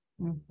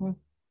 Mm-hmm.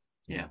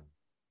 Yeah.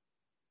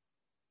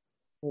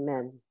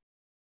 Amen.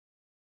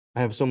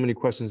 I have so many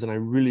questions, and I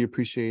really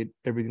appreciate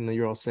everything that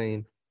you're all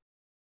saying.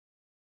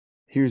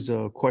 Here's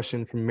a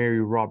question from Mary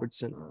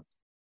Robertson.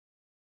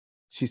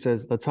 She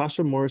says,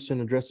 Latasha Morrison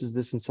addresses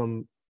this in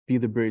some Be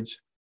the Bridge.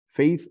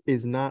 Faith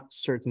is not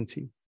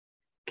certainty.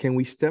 Can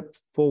we step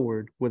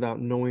forward without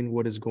knowing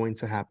what is going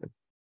to happen?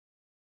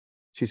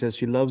 She says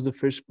she loves the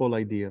fishbowl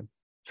idea.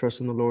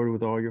 Trust in the Lord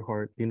with all your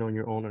heart, lean on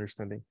your own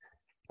understanding.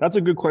 That's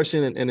a good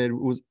question, and it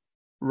was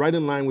right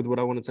in line with what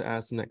I wanted to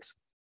ask next.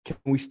 Can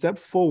we step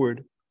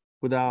forward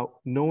without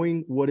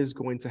knowing what is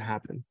going to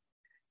happen?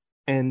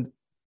 And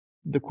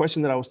the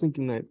question that I was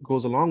thinking that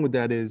goes along with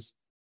that is,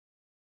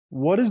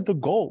 what is the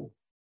goal?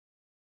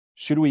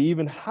 Should we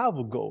even have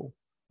a goal?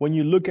 When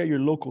you look at your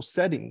local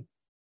setting,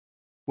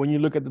 when you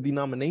look at the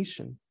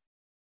denomination,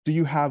 do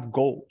you have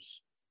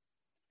goals?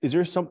 Is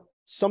there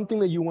something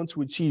that you want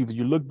to achieve?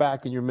 You look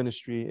back in your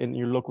ministry, in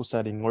your local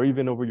setting, or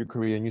even over your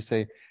career, and you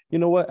say, you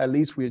know what, at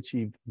least we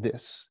achieved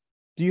this.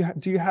 Do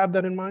you have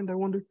that in mind, I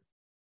wonder?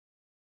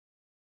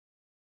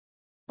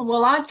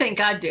 Well, I think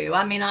I do.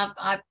 I mean,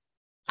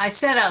 I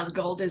set out a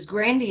goal as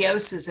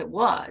grandiose as it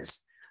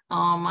was.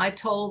 I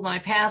told my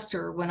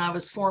pastor when I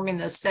was forming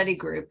the study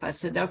group, I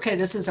said, okay,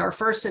 this is our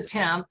first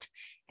attempt,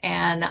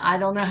 and I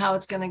don't know how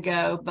it's going to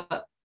go,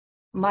 but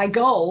my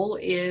goal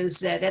is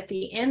that at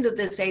the end of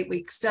this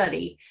 8-week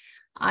study,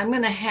 I'm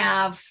going to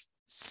have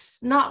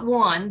not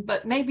one,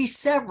 but maybe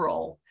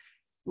several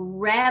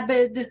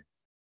rabid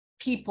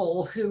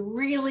people who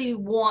really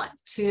want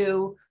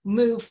to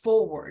move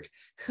forward,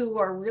 who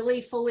are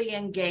really fully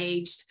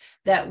engaged,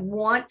 that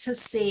want to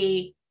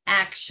see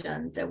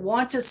action, that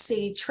want to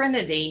see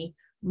Trinity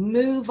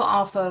move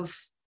off of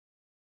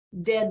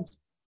dead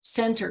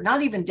center,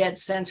 not even dead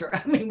center.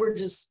 I mean, we're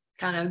just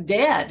kind of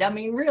dead. I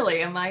mean,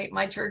 really, and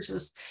my church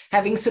is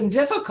having some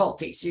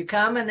difficulties. You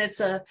come and it's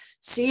a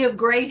sea of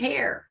gray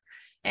hair.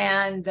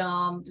 And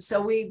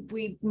so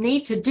we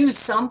need to do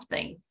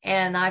something.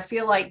 And I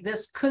feel like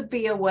this could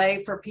be a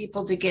way for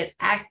people to get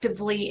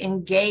actively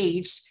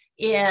engaged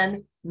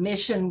in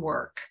mission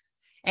work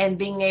and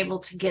being able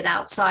to get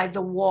outside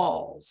the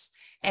walls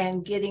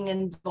and getting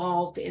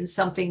involved in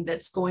something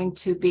that's going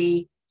to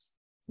be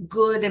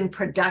good and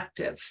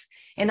productive.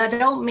 And I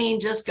don't mean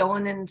just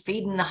going and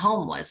feeding the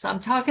homeless. I'm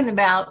talking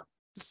about,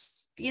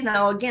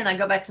 again, I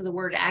go back to the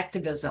word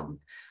activism.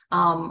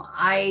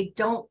 I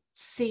don't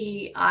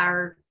see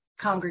our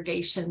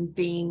congregation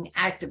being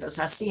activists.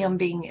 I see them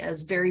being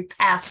as very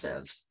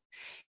passive.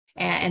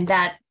 And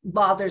that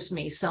bothers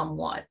me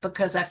somewhat,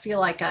 because I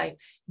feel like I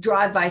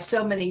drive by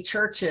so many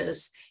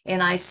churches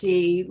and I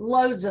see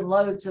loads and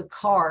loads of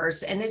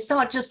cars, and it's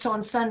not just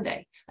on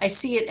Sunday. I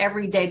see it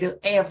every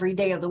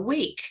day of the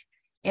week.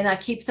 And I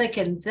keep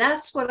thinking,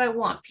 that's what I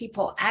want,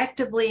 people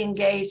actively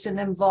engaged and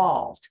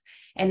involved.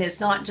 And it's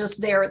not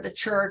just there at the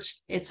church,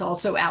 it's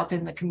also out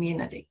in the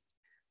community.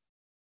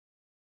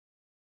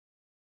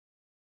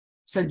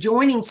 So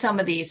joining some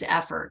of these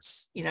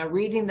efforts,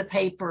 reading the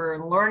paper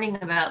and learning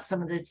about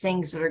some of the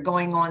things that are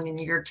going on in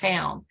your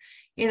town.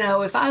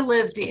 If I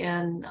lived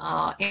in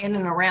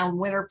and around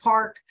Winter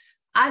Park,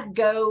 I'd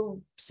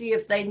go see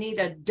if they need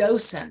a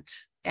docent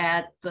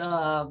at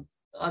a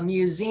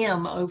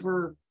museum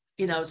over,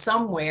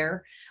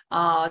 somewhere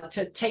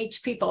to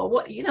teach people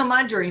what,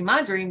 my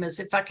dream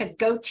is if I could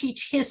go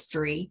teach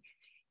history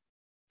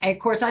And of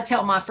course, I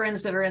tell my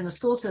friends that are in the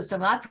school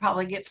system, I'd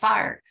probably get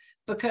fired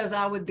because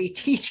I would be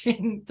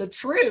teaching the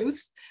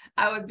truth.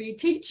 I would be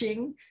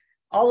teaching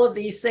all of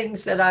these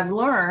things that I've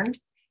learned.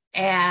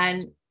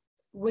 And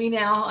we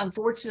now,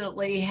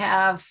 unfortunately,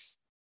 have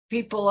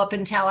people up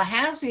in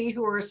Tallahassee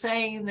who are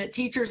saying that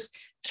teachers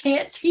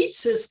can't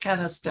teach this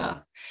kind of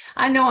stuff.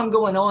 I know I'm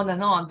going on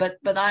and on, but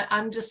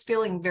I'm just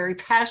feeling very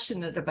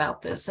passionate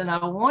about this, and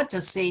I want to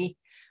see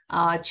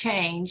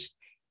change.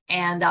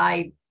 And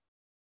I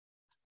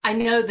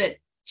know that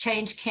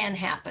change can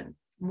happen.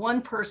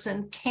 One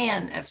person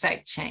can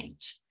affect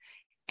change,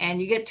 and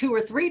you get 2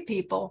 or 3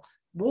 people,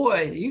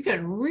 boy, you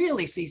can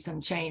really see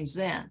some change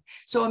then.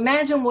 So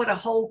imagine what a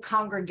whole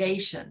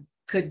congregation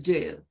could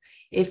do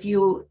if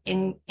you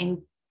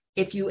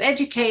if you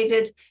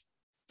educated,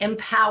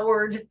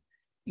 empowered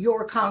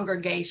your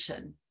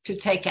congregation to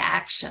take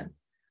action.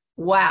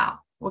 Wow,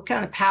 what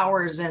kind of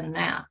power is in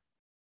that?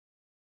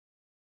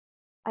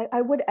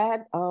 I would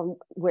add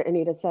where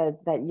Anita said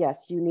that,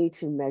 yes, you need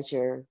to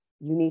measure,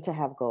 you need to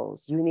have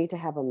goals, you need to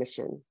have a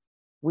mission.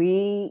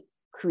 We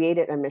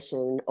created a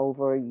mission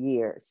over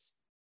years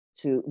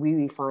we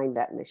refined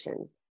that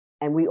mission.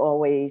 And we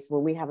always,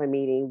 when we have a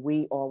meeting,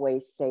 we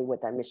always say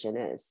what that mission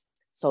is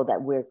so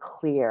that we're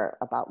clear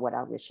about what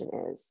our mission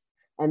is.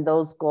 And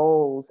those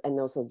goals and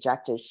those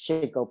objectives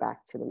should go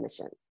back to the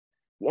mission.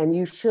 And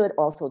you should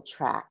also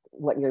track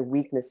what your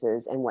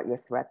weaknesses and what your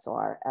threats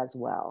are as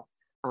well,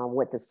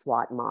 with the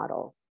SWOT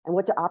model and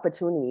what the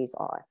opportunities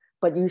are.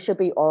 But you should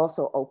be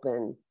also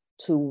open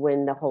to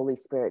when the Holy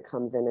Spirit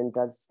comes in and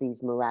does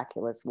these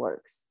miraculous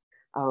works,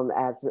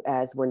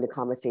 as when the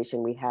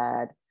conversation we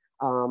had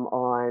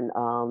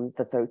on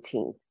the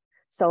 13th.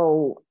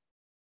 So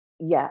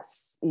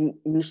yes,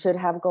 you should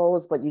have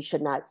goals, but you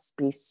should not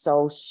be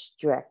so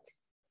strict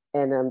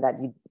in them that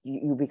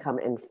you become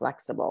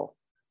inflexible.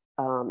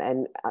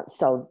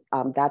 So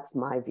that's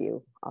my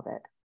view of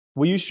it.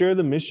 Will you share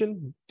the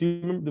mission? Do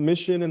you remember the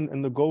mission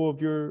and the goal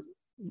of your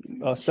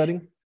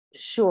setting?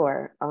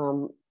 Sure.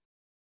 Hold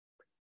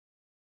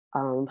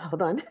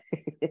on.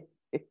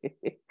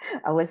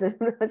 I wasn't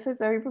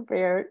necessarily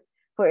prepared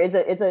for it's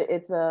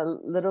a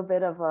little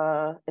bit of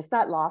a, it's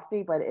not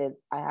lofty, but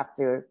I have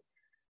to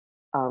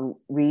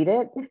read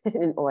it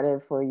in order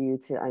for you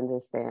to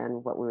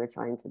understand what we were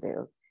trying to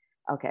do.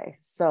 Okay,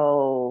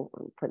 so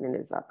I'm putting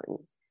this up, and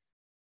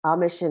our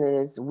mission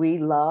is: we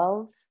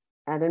love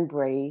and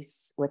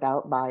embrace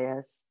without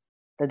bias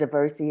the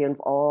diversity of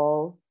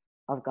all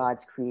of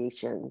God's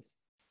creations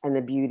and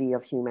the beauty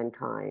of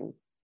humankind.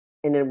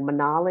 In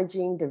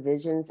acknowledging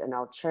divisions in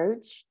our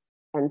church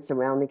and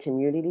surrounding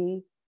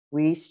community,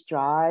 we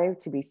strive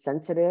to be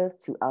sensitive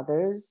to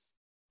others,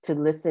 to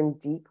listen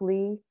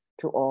deeply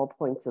to all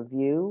points of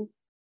view,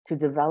 to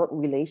develop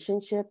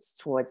relationships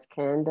towards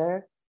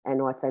candor and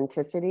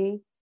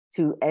authenticity,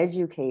 to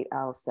educate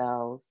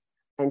ourselves,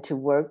 and to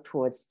work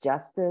towards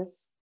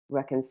justice,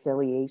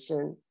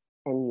 reconciliation,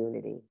 and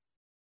unity.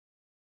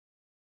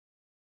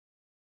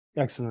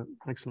 Excellent,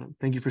 excellent.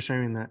 Thank you for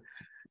sharing that.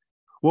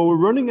 Well, we're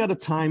running out of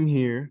time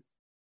here,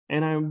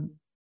 and I'm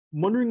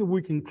wondering if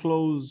we can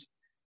close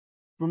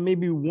for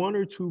maybe 1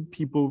 or 2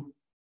 people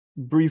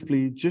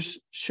briefly, just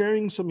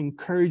sharing some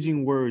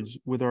encouraging words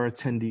with our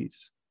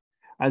attendees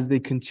as they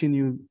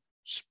continue,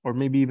 or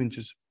maybe even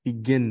just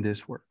begin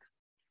this work.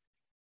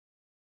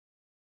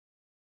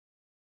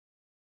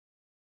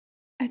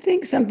 I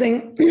think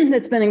something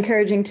that's been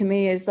encouraging to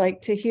me is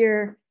like to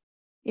hear,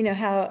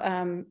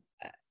 how,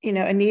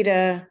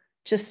 Anita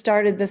just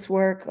started this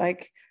work,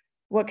 like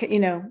what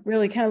can,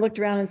 really kind of looked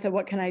around and said,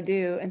 what can I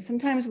do? And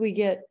sometimes we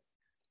get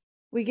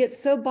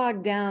so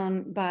bogged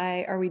down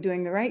by, are we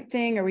doing the right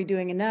thing? Are we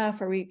doing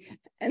enough?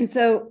 And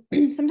so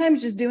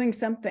sometimes just doing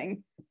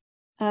something.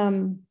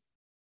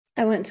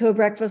 I went to a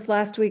breakfast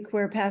last week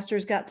where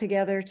pastors got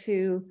together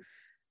to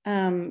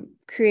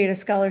create a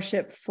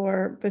scholarship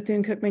for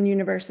Bethune-Cookman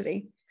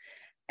University.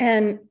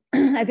 And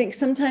I think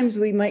sometimes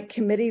we might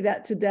committee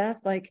that to death,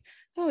 like,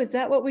 oh, is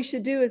that what we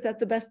should do? Is that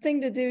the best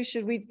thing to do?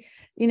 Should we,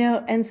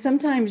 and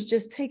sometimes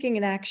just taking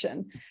an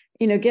action,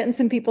 getting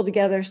some people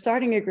together,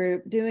 starting a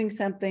group, doing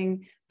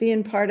something,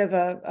 being part of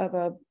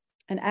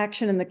an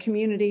action in the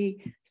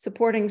community,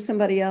 supporting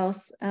somebody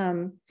else,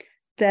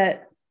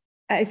 that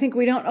I think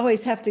we don't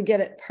always have to get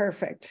it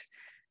perfect.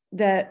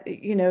 That,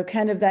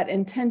 kind of that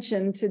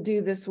intention to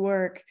do this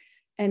work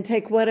and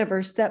take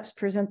whatever steps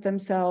present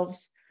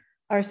themselves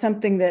are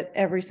something that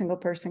every single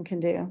person can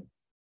do.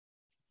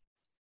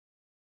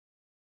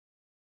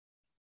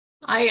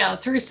 I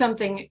threw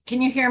something.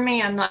 Can you hear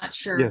me? I'm not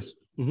sure. Yes.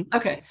 Mm-hmm.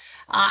 Okay.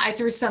 I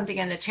threw something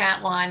in the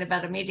chat line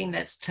about a meeting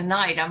that's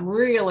tonight. I'm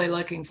really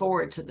looking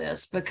forward to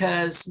this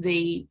because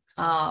the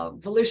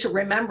Volusia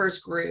Remembers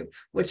group,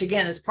 which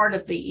again is part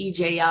of the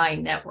EJI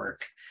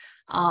network,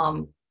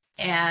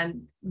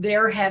 and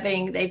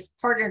they've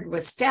partnered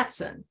with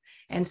Stetson,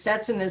 and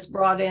Stetson has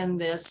brought in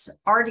this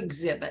art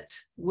exhibit,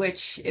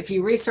 which if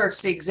you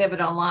research the exhibit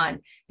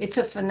online, it's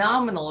a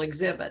phenomenal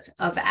exhibit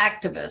of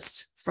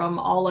activists from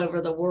all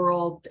over the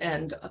world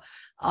and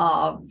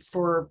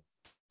for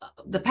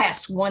the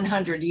past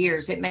 100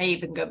 years. It may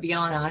even go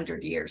beyond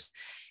 100 years.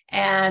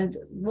 And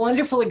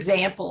wonderful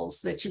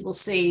examples that you will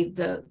see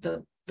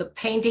the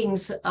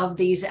paintings of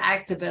these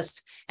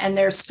activists and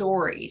their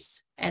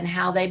stories and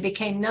how they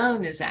became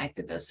known as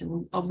activists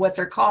and of what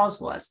their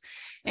cause was.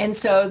 And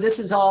so this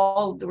is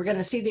all, we're going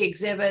to see the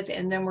exhibit,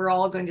 and then we're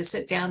all going to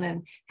sit down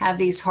and have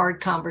these hard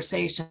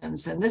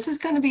conversations. And this is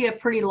going to be a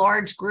pretty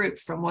large group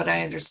from what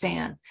I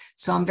understand.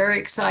 So I'm very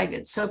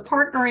excited. So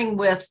partnering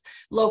with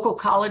local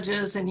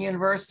colleges and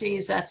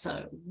universities, that's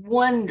a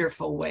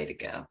wonderful way to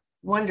go.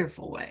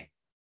 Wonderful way.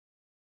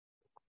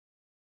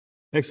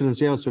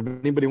 Excellent. Yeah, so if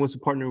anybody wants to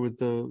partner with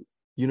the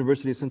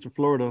University of Central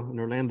Florida in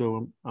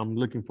Orlando, I'm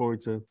looking forward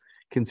to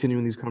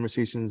continuing these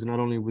conversations, not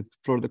only with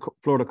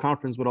Florida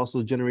Conference, but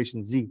also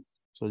Generation Z.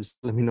 So just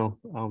let me know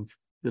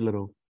the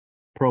little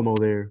promo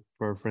there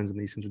for our friends in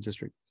the East Central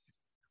District.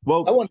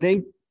 Well, go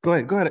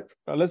ahead.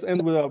 Let's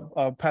end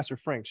with Pastor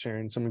Frank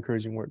sharing some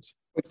encouraging words.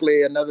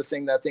 Quickly, another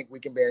thing that I think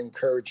we can be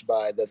encouraged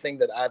by, the thing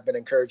that I've been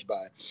encouraged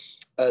by,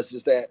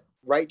 is that,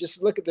 right,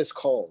 just look at this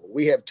call.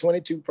 We have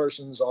 22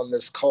 persons on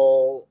this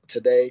call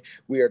today.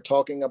 We are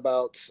talking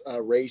about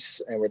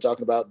race, and we're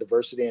talking about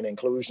diversity and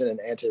inclusion and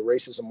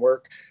anti-racism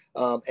work.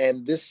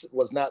 And this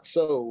was not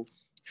so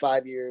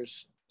 5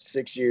 years,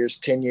 6 years,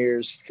 10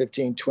 years,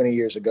 15, 20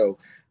 years ago.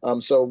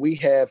 So we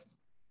have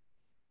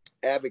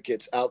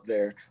advocates out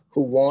there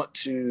who want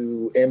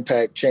to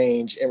impact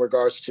change in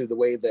regards to the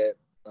way that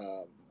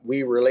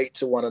we relate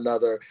to one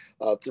another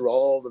through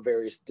all the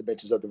various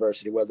dimensions of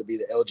diversity, whether it be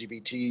the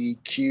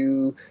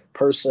LGBTQ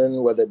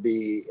person, whether it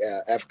be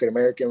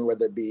African-American,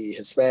 whether it be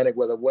Hispanic,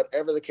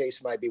 whatever the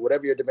case might be,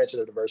 whatever your dimension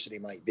of diversity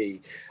might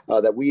be,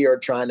 that we are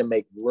trying to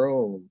make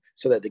room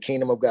so that the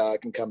kingdom of God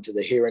can come to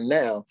the here and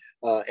now.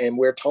 And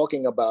we're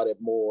talking about it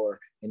more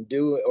and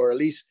or at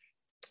least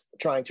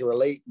trying to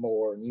relate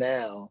more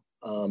now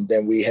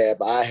than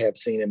I have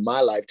seen in my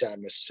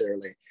lifetime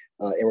necessarily.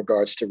 In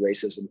regards to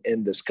racism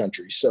in this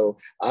country. So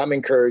I'm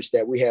encouraged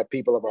that we have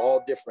people of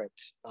all different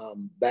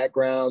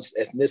backgrounds,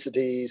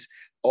 ethnicities,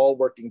 all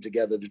working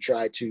together to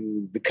try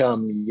to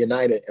become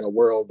united in a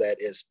world that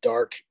is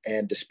dark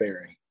and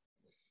despairing.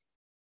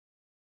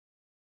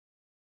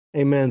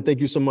 Amen. Thank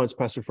you so much,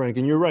 Pastor Frank.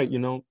 And you're right,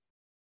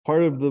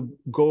 part of the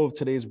goal of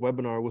today's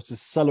webinar was to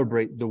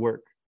celebrate the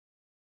work,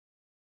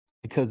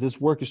 because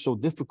this work is so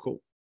difficult.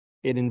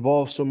 It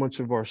involves so much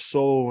of our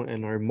soul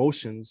and our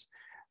emotions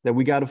that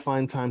we got to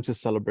find time to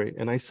celebrate.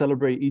 And I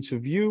celebrate each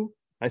of you.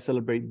 I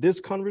celebrate this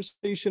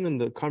conversation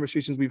and the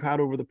conversations we've had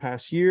over the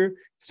past year.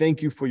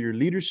 Thank you for your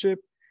leadership,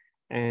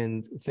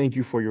 and thank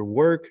you for your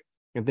work,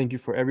 and thank you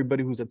for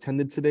everybody who's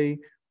attended today.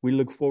 We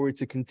look forward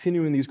to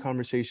continuing these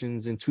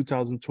conversations in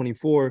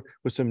 2024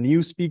 with some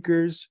new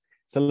speakers,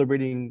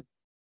 celebrating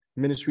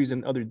ministries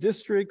in other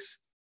districts.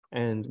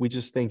 And we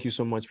just thank you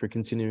so much for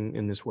continuing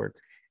in this work.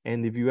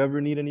 And if you ever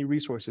need any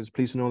resources,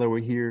 please know that we're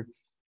here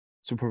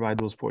to provide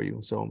those for you.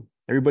 So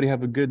everybody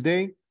have a good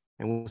day,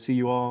 and we'll see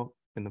you all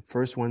in the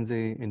first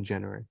Wednesday in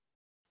January.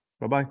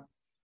 Bye-bye.